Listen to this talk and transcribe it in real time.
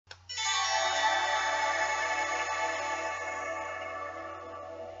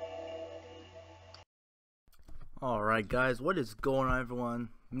Alright guys, what is going on everyone?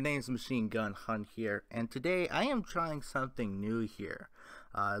 My name is Machine Gun Hunt here, and today I am trying something new here.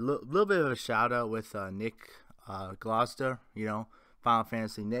 A little bit of a shout out with Nick Gloucester, Final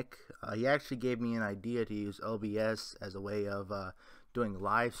Fantasy Nick. He actually gave me an idea to use OBS as a way of doing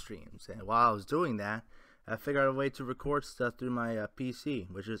live streams, and while I was doing that, I figured out a way to record stuff through my PC,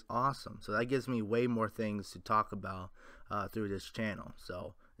 which is awesome. So that gives me way more things to talk about through this channel.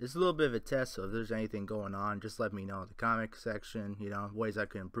 So it's a little bit of a test, so if there's anything going on, just let me know in the comment section, ways I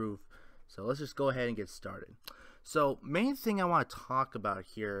can improve. So let's just go ahead and get started. So main thing I want to talk about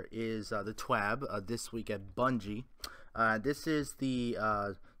here is the TWAB this week at Bungie. This is the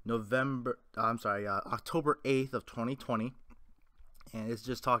October 8th of 2020. And it's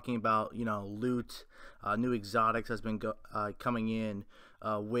just talking about, loot, new exotics has been coming in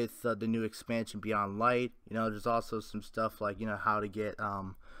with the new expansion Beyond Light. There's also some stuff like, how to get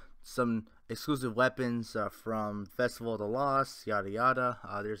some exclusive weapons from Festival of the Lost, yada yada.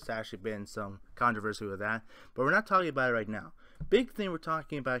 There's actually been some controversy with that, but we're not talking about it right now. Big thing we're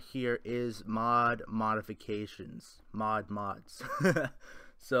talking about here is modifications, mods.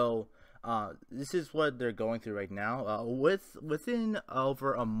 So this is what they're going through right now. Within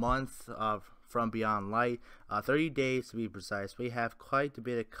over a month from Beyond Light, 30 days to be precise, we have quite a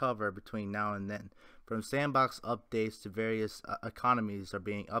bit of cover between now and then. From sandbox updates to various economies are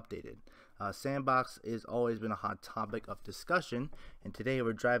being updated. Sandbox has always been a hot topic of discussion, and today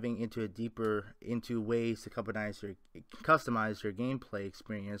we're driving into ways to customize your gameplay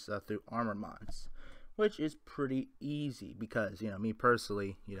experience through armor mods, which is pretty easy because me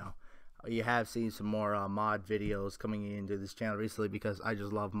personally, you have seen some more mod videos coming into this channel recently because I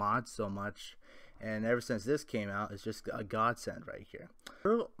just love mods so much, and ever since this came out, it's just a godsend right here.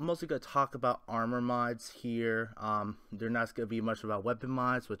 We're mostly going to talk about armor mods here. They're not going to be much about weapon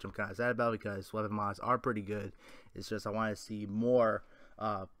mods, which I'm kind of sad about because weapon mods are pretty good. It's just I want to see more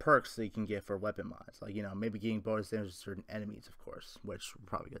perks that you can get for weapon mods, like maybe getting bonus damage to certain enemies, of course, which we're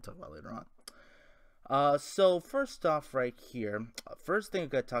probably going to talk about later on. So first off right here, first thing we're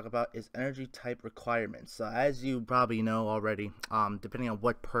going to talk about is energy type requirements. As you probably know already, depending on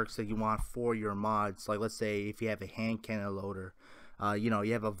what perks that you want for your mods, like let's say if you have a hand cannon loader, you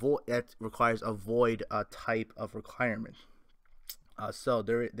have a void that requires a void type of requirement. So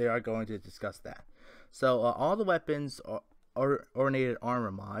they are going to discuss that. So all the weapons are ornated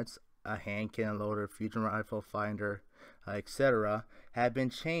armor mods, a hand cannon loader, fusion rifle finder, etc., have been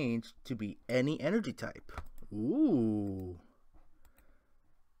changed to be any energy type. Ooh,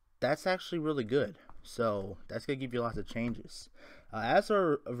 that's actually really good. So that's gonna give you lots of changes. As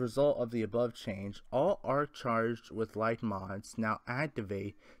a result of the above change, all arc charged with light mods now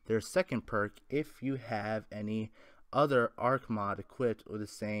activate their second perk if you have any other arc mod equipped with the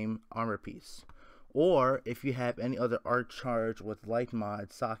same armor piece, or if you have any other arc charge with light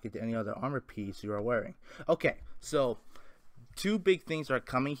mod socket to any other armor piece you are wearing. Okay, so two big things are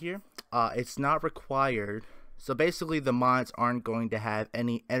coming here. It's not required. So basically the mods aren't going to have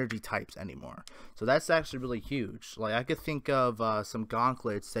any energy types anymore. So that's actually really huge. Like I could think of some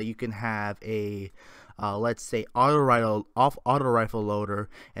gauntlets that you can have a let's say auto rifle loader,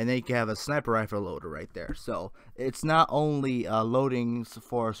 and then you can have a sniper rifle loader right there. So it's not only loadings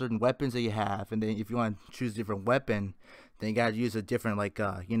for certain weapons that you have, and then if you want to choose a different weapon, then you gotta use a different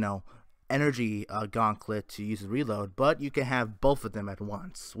energy gauntlet to use the reload, but you can have both of them at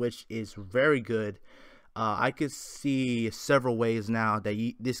once, which is very good. I could see several ways now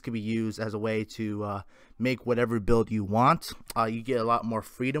that this could be used as a way to make whatever build you want. You get a lot more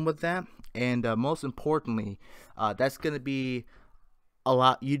freedom with that, and most importantly, that's going to be a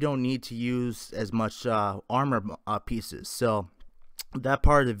lot. You don't need to use as much armor pieces. So that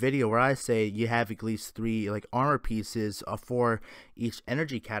part of the video where I say you have at least 3 armor pieces for each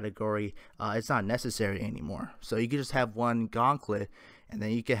energy category, it's not necessary anymore. So you can just have one gauntlet, and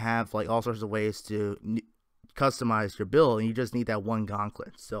then you can have all sorts of ways to customize your build, and you just need that one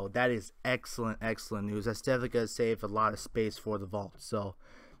gauntlet. So that is excellent news. That's definitely going to save a lot of space for the vault. So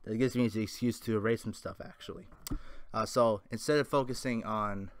that gives me the excuse to erase some stuff actually. So instead of focusing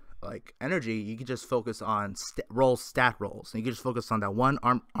on energy, you can just focus on stat rolls, and you can just focus on that one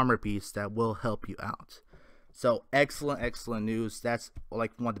armor piece that will help you out. So excellent news. That's one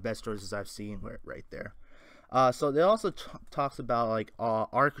of the best choices I've seen right there. So they also talks about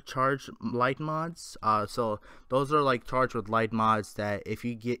arc charge light mods. So those are charged with light mods that if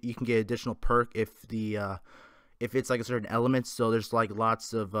you can get additional perk if if it's like a certain element. So there's like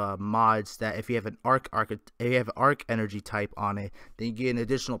lots of mods that if you have an arc energy type on it, then you get an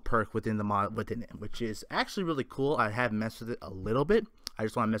additional perk within the mod within it, which is actually really cool. I have messed with it a little bit. I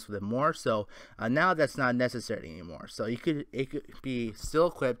just want to mess with it more. So now that's not necessary anymore. So it could be still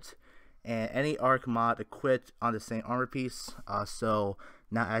equipped, and any arc mod equipped on the same armor piece. So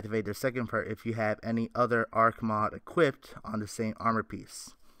now activate their second perk if you have any other arc mod equipped on the same armor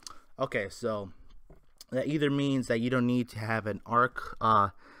piece. Okay, so that either means that you don't need to have an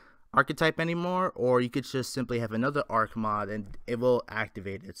archetype anymore, or you could just simply have another arc mod and it will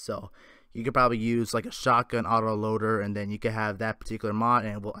activate it. So you could probably use like a shotgun auto loader, and then you could have that particular mod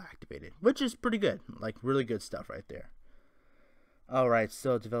and it will activate it, which is pretty good. Like really good stuff right there. Alright,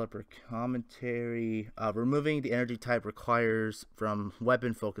 so developer commentary. Removing the energy type requires from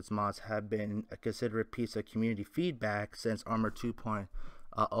weapon focus mods have been a considerate piece of community feedback since Armor 2.0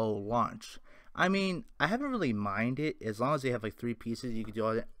 launch. I mean, I haven't really minded as long as they have like 3 pieces. You can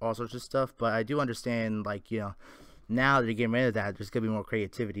do all sorts of stuff, but I do understand, like, you know, now that you're getting rid of that, there's gonna be more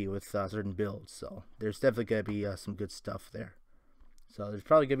creativity with certain builds. So there's definitely gonna be some good stuff there. So there's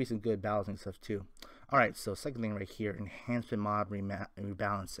probably gonna be some good balancing stuff too. Alright, so second thing right here, enhancement mod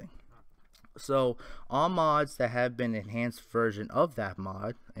rebalancing. So all mods that have been enhanced version of that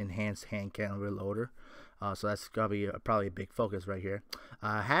mod, enhanced hand cannon reloader, so that's gonna be probably a big focus right here,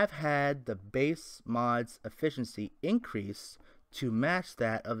 have had the base mod's efficiency increase to match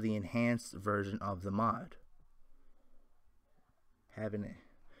that of the enhanced version of the mod.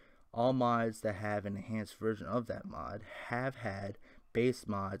 All mods that have an enhanced version of that mod have had base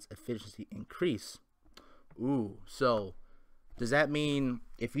mod's efficiency increase. Ooh, so does that mean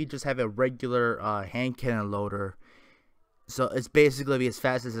if you just have a regular hand cannon loader, so it's basically be as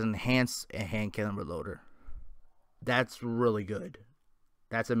fast as an enhanced hand cannon reloader? That's really good.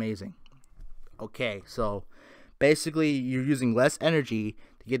 That's amazing. Okay, so basically you're using less energy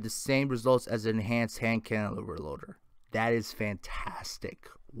to get the same results as an enhanced hand cannon reloader. That is fantastic.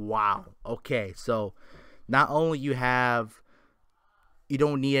 Wow. Okay, so not only you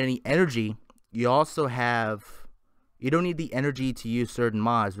don't need any energy, you also you don't need the energy to use certain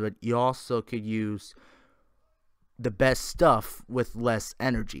mods, but you also could use the best stuff with less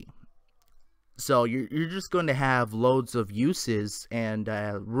energy. So you're just going to have loads of uses and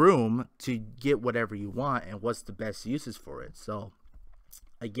room to get whatever you want and what's the best uses for it. So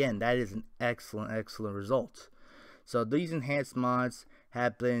again, that is an excellent result. So these enhanced mods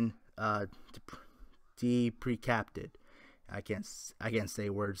have been deprecated. I can't say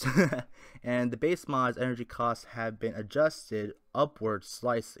words. And the base mod's energy costs have been adjusted upwards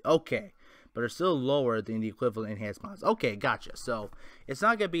slightly. Okay, but are still lower than the equivalent enhanced mods. Okay, gotcha. So it's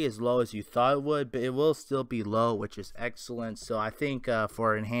not gonna be as low as you thought it would, but it will still be low, which is excellent. So I think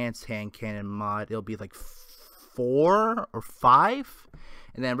for enhanced hand cannon mod, it'll be like 4 or 5,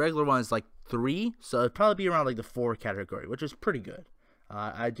 and then regular one is like 3. So it'll probably be around like the 4 category, which is pretty good.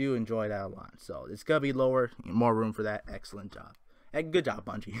 I do enjoy that a lot. So it's going to be lower, more room for that. Excellent job. And good job,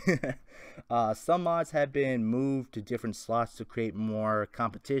 Bungie. Some mods have been moved to different slots to create more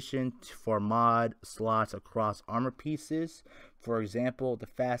competition for mod slots across armor pieces. For example, the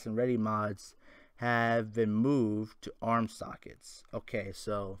fast and ready mods have been moved to arm sockets. Okay,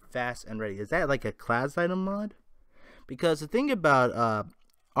 so fast and ready. Is that like a class item mod? Because the thing about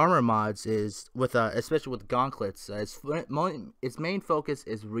armor mods is with especially with gauntlets, its main focus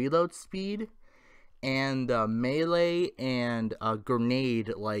is reload speed and melee and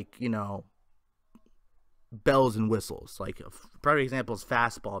grenade, like, you know, bells and whistles. Like a perfect example is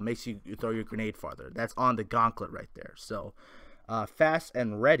fastball. It makes you throw your grenade farther. That's on the gauntlet right there. So fast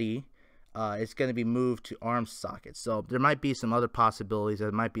and ready is going to be moved to arm sockets. So there might be some other possibilities.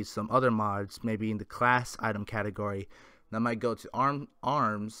 There might be some other mods maybe in the class item category that might go to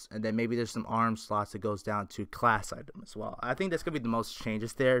arms, and then maybe there's some arm slots that goes down to class item as well. I think that's gonna be the most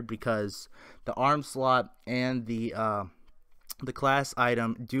changes there, because the arm slot and the class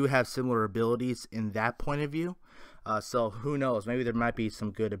item do have similar abilities in that point of view. So who knows? Maybe there might be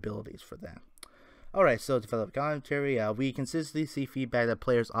some good abilities for that. Alright, so developer commentary. We consistently see feedback that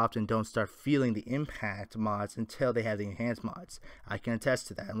players often don't start feeling the impact mods until they have the enhanced mods. I can attest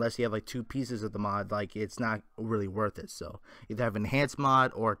to that. Unless you have like 2 pieces of the mod, like, it's not really worth it. So either have an enhanced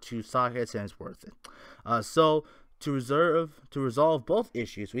mod or 2 sockets and it's worth it. So to resolve both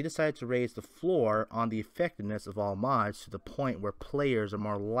issues, we decided to raise the floor on the effectiveness of all mods to the point where players are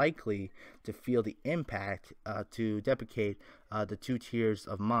more likely to feel the impact to deprecate the 2 tiers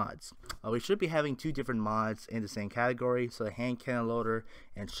of mods. We should be having 2 different mods in the same category, so the hand cannon loader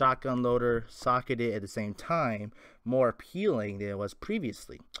and shotgun loader socketed at the same time, more appealing than it was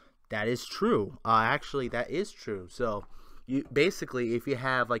previously. That is true. Actually, that is true. So, you basically, if you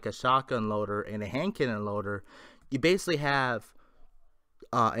have like a shotgun loader and a hand cannon loader, you basically have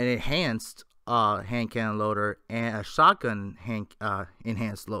an enhanced hand cannon loader and a shotgun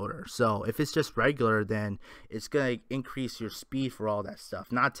enhanced loader. So if it's just regular, then it's gonna increase your speed for all that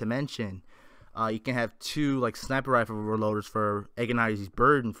stuff. Not to mention, you can have two like sniper rifle reloaders for Agonizer's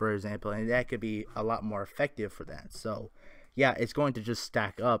Burden, for example, and that could be a lot more effective for that. So yeah, it's going to just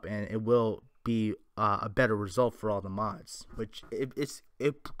stack up, and it will be a better result for all the mods. Which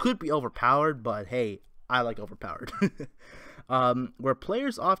it could be overpowered, but hey, I like overpowered. Where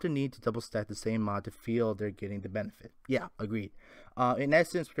players often need to double stack the same mod to feel they're getting the benefit. Yeah, agreed. In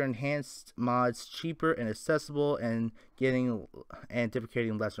essence, we're enhanced mods cheaper and accessible, and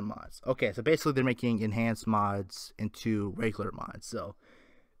deprecating lesser mods. Okay, so basically they're making enhanced mods into regular mods. So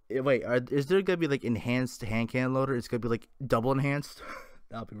wait, is there gonna be like enhanced hand cannon loader? It's gonna be like double enhanced.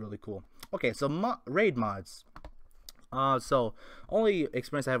 That'll be really cool. Okay, so raid mods. So only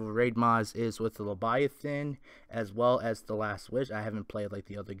experience I have with raid mods is with the Leviathan as well as the Last Wish. I haven't played like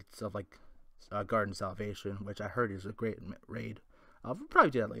the other stuff like Garden Salvation, which I heard is a great raid. We'll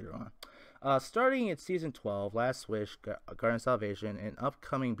probably do that later on. Starting in Season 12, Last Wish, Garden Salvation, and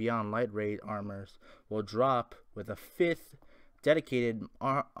upcoming Beyond Light raid armors will drop with a 5th dedicated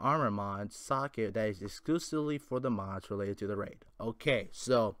armor mod socket that is exclusively for the mods related to the raid. Okay,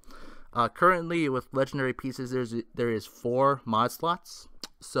 so currently with legendary pieces, there is 4 mod slots.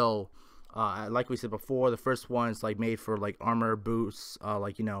 So like we said before, the first one is like made for like armor boosts,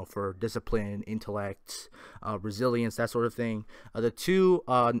 like, you know, for discipline, intellect, resilience, that sort of thing.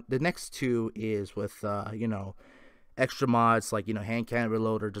 The next 2 is with you know, extra mods like, you know, hand cannon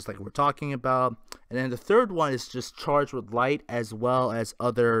reloader, just like we're talking about. And then the third one is just charged with light as well as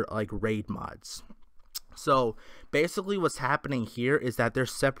other like raid mods. So basically what's happening here is that they're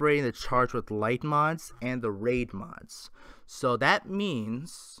separating the charge with light mods and the raid mods. So that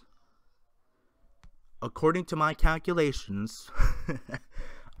means, according to my calculations,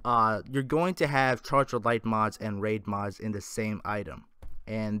 you're going to have charge with light mods and raid mods in the same item.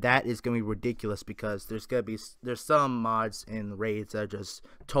 And that is going to be ridiculous because there's some mods in raids that are just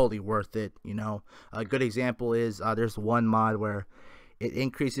totally worth it, you know. A good example is there's one mod where it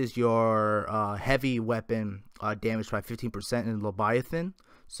increases your heavy weapon damage by 15% in Leviathan.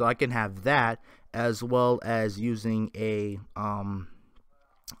 So I can have that, as well as using a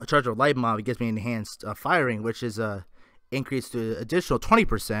charge of light mod. It gives me enhanced firing, which is increase to additional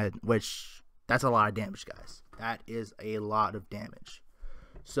 20%, which that's a lot of damage, guys. That is a lot of damage.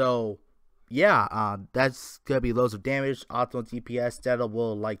 So yeah, that's gonna be loads of damage. Optimal DPS, Data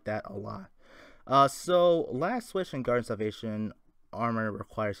will like that a lot. So Last Wish and Garden Salvation armor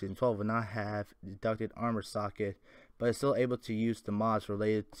requires Season 12 will not have deducted armor socket, but is still able to use the mods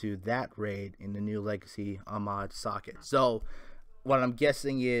related to that raid in the new Legacy mod socket. So what I'm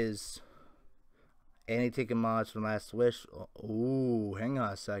guessing is any taken mods from Last Wish. Ooh, hang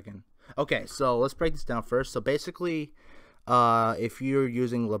on a second. Okay, so let's break this down first. So basically, if you're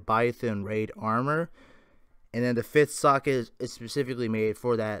using Leviathan raid armor, and then the 5th socket is specifically made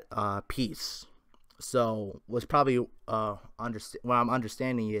for that piece. So what's probably what I'm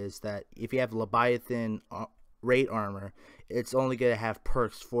understanding is that if you have Leviathan raid armor, it's only gonna have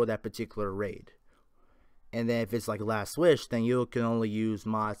perks for that particular raid. And then if it's like Last Wish, then you can only use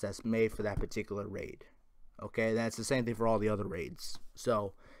mods that's made for that particular raid. Okay, that's the same thing for all the other raids.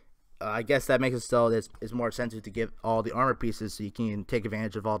 So I guess that makes it so that it's more expensive to get all the armor pieces so you can take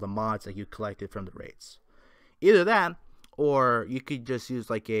advantage of all the mods that you collected from the raids. Either that, or you could just use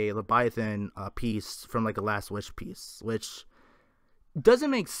like a Leviathan piece from like a Last Wish piece, which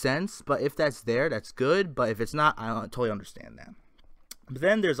doesn't make sense, but if that's there, that's good. But if it's not, I don't totally understand that. But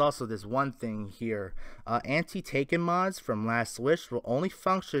then there's also this one thing here. Anti-Taken mods from Last Wish will only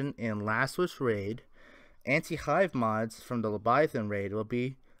function in Last Wish raid. Anti-Hive mods from the Leviathan raid will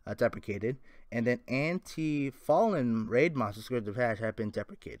be deprecated. And then Anti-Fallen raid mods from Square Patch have been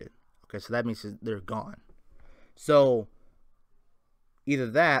deprecated. Okay, so that means they're gone. So either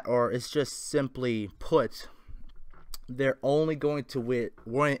that, or it's just simply put, they're only going to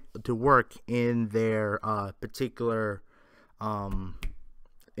work in their particular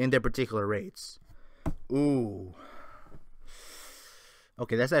raids. Ooh.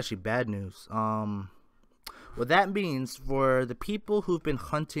 Okay, that's actually bad news. What that means for the people who've been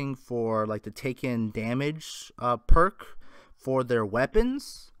hunting for like the taken damage perk for their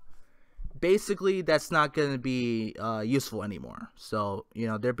weapons, basically that's not going to be useful anymore. So, you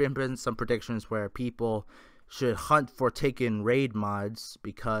know, there have been some predictions where people should hunt for taken raid mods,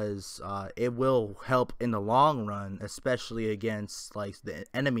 because it will help in the long run, especially against like the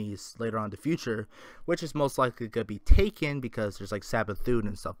enemies later on in the future, which is most likely going to be taken because there's like Sabbathun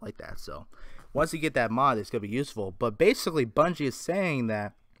and stuff like that. So once you get that mod, it's going to be useful. But basically Bungie is saying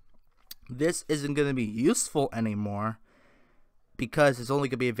that this isn't going to be useful anymore because it's only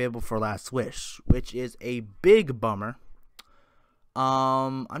going to be available for Last Wish, which is a big bummer.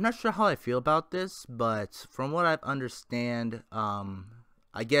 I'm not sure how I feel about this, but from what I understand,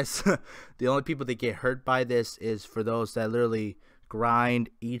 I guess the only people that get hurt by this is for those that literally grind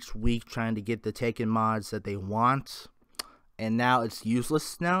each week trying to get the taken mods that they want, and now it's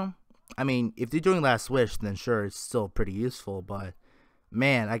useless now. I mean, if they're doing Last Wish, then sure, it's still pretty useful, but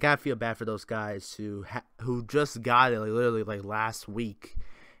man, I gotta feel bad for those guys who just got it like, literally like last week,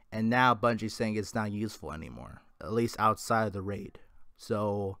 and now Bungie's saying it's not useful anymore, at least outside of the raid.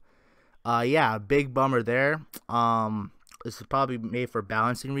 So yeah, big bummer there. This is probably made for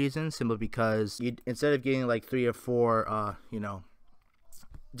balancing reasons, simply because instead of getting like 3 or 4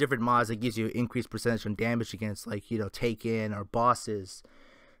 different mods that gives you increased percentage on damage against like Taken or bosses,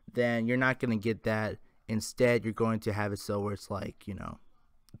 then you're not gonna get that. Instead, you're going to have it so where it's like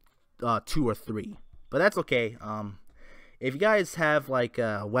 2 or 3, but that's okay. If you guys have like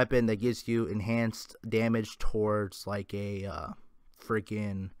a weapon that gives you enhanced damage towards like a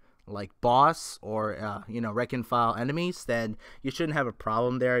freaking like boss or rank and file enemies, then you shouldn't have a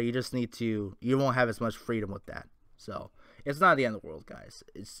problem there. You just need to, you won't have as much freedom with that. So it's not the end of the world, guys.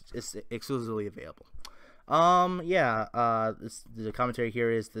 It's exclusively available. The commentary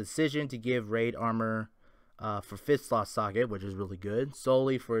here is the decision to give raid armor for 5th slot socket, which is really good,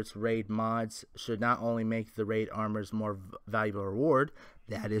 solely for its raid mods, should not only make the raid armors more valuable reward.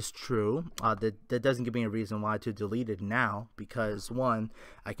 That is true. That doesn't give me a reason why to delete it now, because one,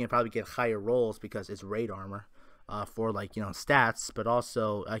 I can probably get higher rolls because it's raid armor for like stats, but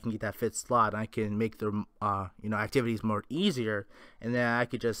also I can get that 5th slot and I can make the activities more easier, and then I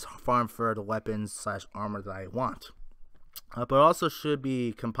could just farm for the weapons / armor that I want. But also should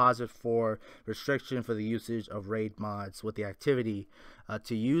be composite for restriction for the usage of raid mods with the activity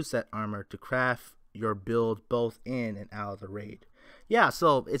to use that armor to craft your build both in and out of the raid. Yeah,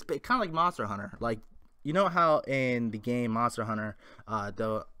 so it's kind of like Monster Hunter. Like, you know how in the game Monster Hunter,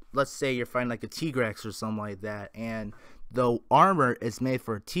 let's say you're fighting like a T-Rex or something like that, and the armor is made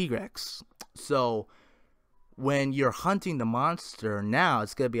for a T-Rex. So when you're hunting the monster now,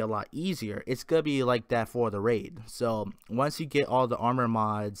 it's going to be a lot easier. It's going to be like that for the raid. So once you get all the armor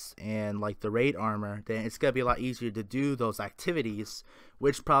mods and like the raid armor, then it's going to be a lot easier to do those activities,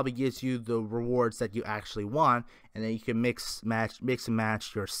 which probably gives you the rewards that you actually want, and then you can mix and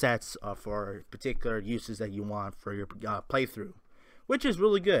match your sets for particular uses that you want for your playthrough, which is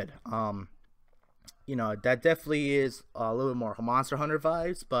really good. That definitely is a little bit more Monster Hunter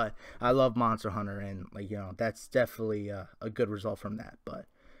vibes, but I love Monster Hunter, and that's definitely a good result from that. But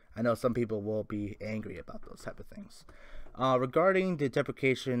I know some people will be angry about those type of things. Regarding the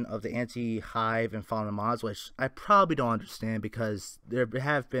deprecation of the anti-Hive and Fallen mods, which I probably don't understand because there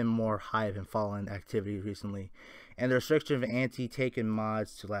have been more Hive and Fallen activities recently, and the restriction of anti-Taken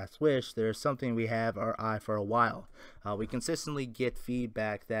mods to Last Wish, there's something we have our eye for a while. We consistently get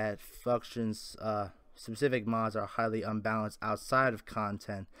feedback that functions specific mods are highly unbalanced outside of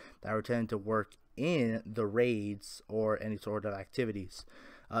content that are tending to work in the raids or any sort of activities.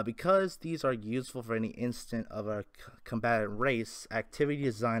 Because these are useful for any instant of a combatant race, activity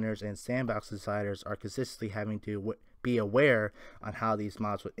designers and sandbox designers are consistently having to be aware on how these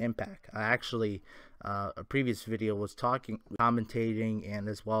mods would impact. I actually, a previous video was commentating, and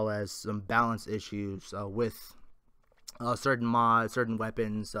as well as some balance issues with certain mods, certain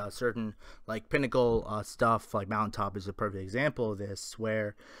weapons, certain like pinnacle stuff, like Mountaintop is a perfect example of this,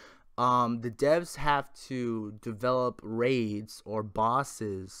 where the devs have to develop raids or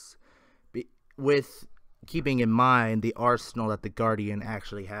bosses with keeping in mind the arsenal that the Guardian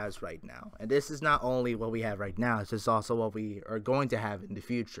actually has right now. And this is not only what we have right now, it's just also what we are going to have in the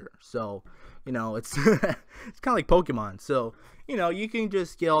future. So, it's it's kind of like Pokemon. So, you can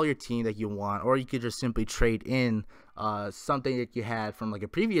just get all your team that you want, or you could just simply trade in something that you had from like a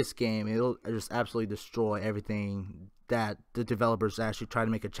previous game. It'll just absolutely destroy everything that the developers actually try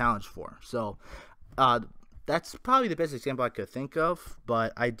to make a challenge for. So, that's probably the best example I could think of,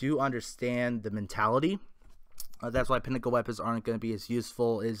 but I do understand the mentality. That's why pinnacle weapons aren't going to be as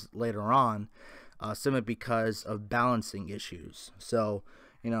useful as later on, simply because of balancing issues. So,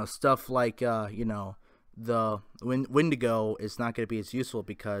 stuff like, the Wendigo is not going to be as useful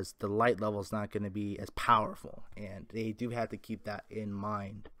because the light level is not going to be as powerful, and they do have to keep that in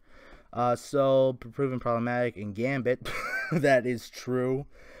mind. So proven problematic in Gambit. That is true.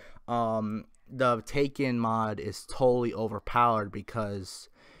 The Taken mod is totally overpowered because,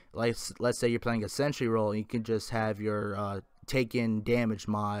 like, let's say you're playing a sentry role, and you can just have your Taken damage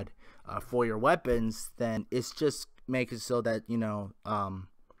mod for your weapons. Then it's just makes it so that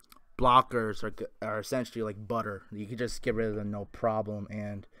blockers are essentially like butter. You can just get rid of them no problem.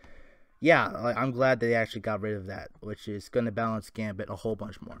 And yeah, I'm glad they actually got rid of that, which is going to balance Gambit a whole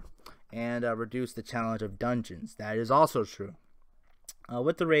bunch more. And reduce the challenge of dungeons. That is also true.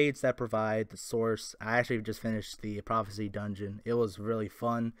 With the raids that provide the source, I actually just finished the Prophecy dungeon. It was really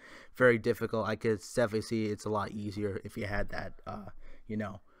fun, very difficult. I could definitely see it's a lot easier if you had that,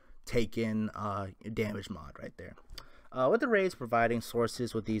 Taken damage mod right there. With the raids providing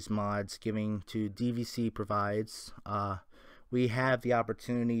sources with these mods, giving to DVC provides, we have the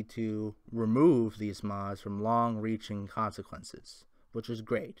opportunity to remove these mods from long-reaching consequences, which is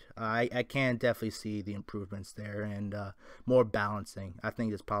great. I can definitely see the improvements there, and more balancing. I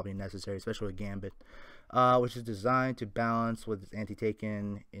think it's probably necessary, especially with Gambit, which is designed to balance with its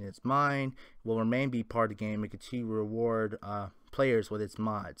anti-Taken in its mind, will remain be part of the game and continue to reward players with its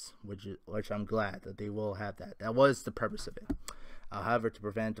mods, which I'm glad that they will have that. That was the purpose of it. However, to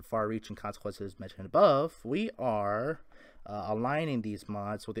prevent the far-reaching consequences mentioned above, we are aligning these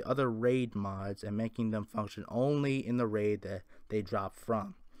mods with the other raid mods and making them function only in the raid that they drop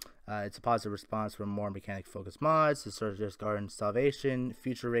from. It's a positive response from more mechanic-focused mods. The Surge's Garden Salvation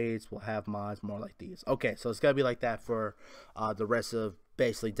future raids will have mods more like these. Okay, so it's gonna be like that for the rest of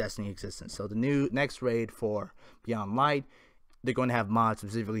basically Destiny existence. So the next raid for Beyond Light, they're going to have mods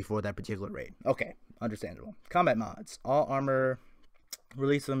specifically for that particular raid. Okay, understandable. Combat mods. All armor,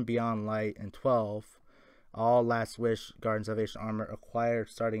 release them Beyond Light and 12. All Last Wish Garden Salvation armor acquired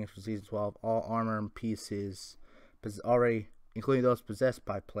starting from Season 12. All armor and pieces already, including those possessed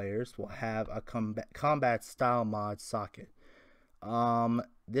by players, will have a combat style mod socket.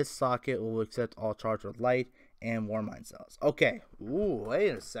 This socket will accept all charged with light and Warmind cells. Okay. Ooh, wait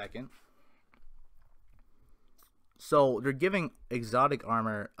a second. So they're giving exotic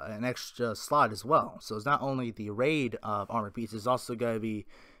armor an extra slot as well. So it's not only the raid armor pieces, it's also going to be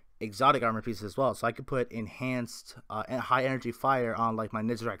exotic armor pieces as well. So I could put enhanced and high energy fire on like my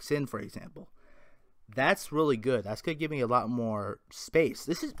Nizrak Sin, for example. That's really good. That's going to give me a lot more space.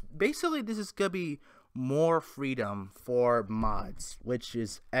 This is going to be more freedom for mods, which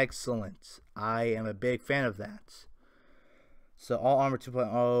is excellent. I am a big fan of that. So all armor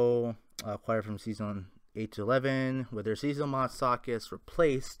 2.0 acquired from season 8 to 11 with their seasonal mod sockets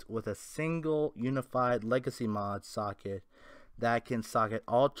replaced with a single unified legacy mod socket that can socket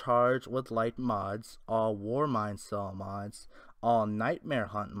all charge with light mods, all Warmind cell mods, all Nightmare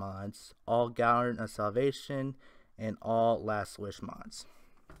Hunt mods, all Garden of Salvation, and all Last Wish mods.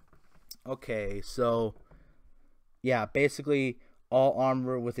 Okay, so yeah, basically all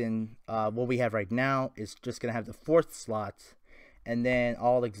armor within what we have right now is just gonna have the 4th slot, and then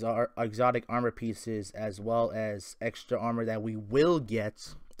all exotic armor pieces as well as extra armor that we will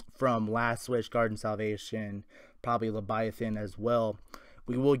get from Last Wish, Garden Salvation, probably Leviathan as well.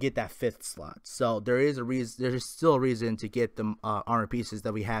 We will get that 5th slot. So there is still a reason to get the armor pieces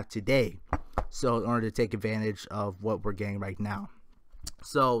that we have today, so in order to take advantage of what we're getting right now.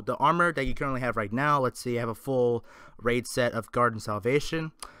 So the armor that you currently have right now, let's say you have a full raid set of Garden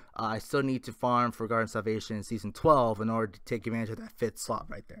Salvation. I still need to farm for Garden Salvation in Season 12 in order to take advantage of that 5th slot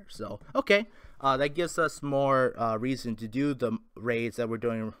right there. So, okay, that gives us more reason to do the raids that we're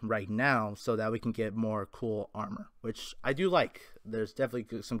doing right now so that we can get more cool armor, which I do like. There's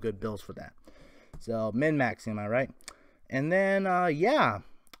definitely some good builds for that. So, min-maxing, am I right? And then, yeah,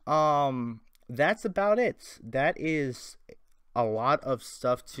 that's about it. That is a lot of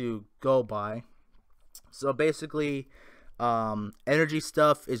stuff to go by. So, basically, energy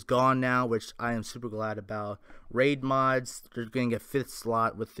stuff is gone now, which I am super glad about. Raid mods, they're getting a 5th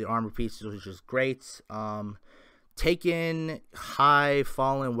slot with the armor pieces, which is great. Taken, High,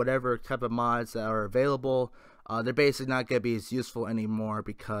 Fallen, whatever type of mods that are available, they're basically not going to be as useful anymore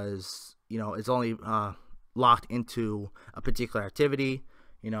because, it's only locked into a particular activity.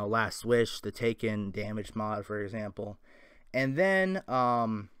 Last Wish, the Taken damage mod, for example. And then,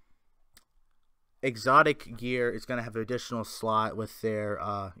 exotic gear is going to have an additional slot with their,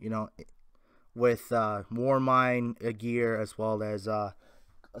 with Warmind gear as well as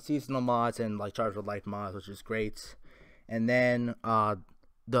seasonal mods and like charged with light mods, which is great. And then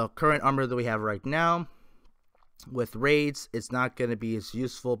the current armor that we have right now with raids, it's not going to be as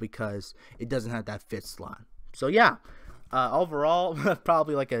useful because it doesn't have that 5th slot. So yeah, overall,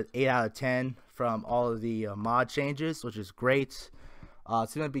 probably like an 8 out of 10 from all of the mod changes, which is great.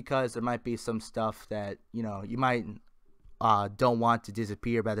 simply because there might be some stuff that you know you might don't want to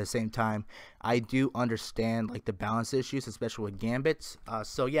disappear, but at the same time, I do understand like the balance issues, especially with gambits.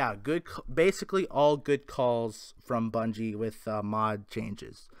 So yeah, basically all good calls from Bungie with mod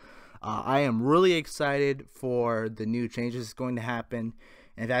changes. I am really excited for the new changes that's going to happen.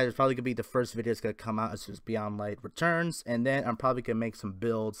 And that is probably going to be the first video that's going to come out as soon as Beyond Light returns. And then I'm probably going to make some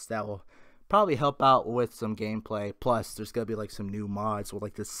builds that will probably help out with some gameplay. Plus, there's going to be like some new mods with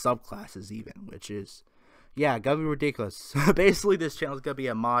like the subclasses even, which is, yeah, going to be ridiculous. Basically, this channel is going to be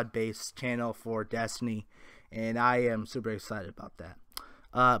a mod-based channel for Destiny. And I am super excited about that.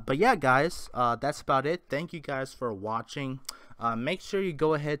 But yeah, guys, that's about it. Thank you guys for watching. Make sure you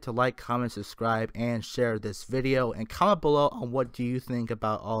go ahead to like, comment, subscribe, and share this video, and comment below on what do you think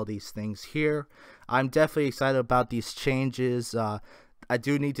about all these things here. I'm definitely excited about these changes. I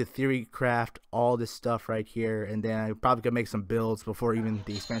do need to theory craft all this stuff right here, and then I'm probably gonna make some builds before even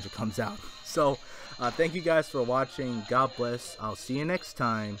the expansion comes out. So thank you guys for watching. God bless. I'll see you next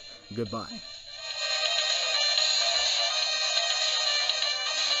time. Goodbye.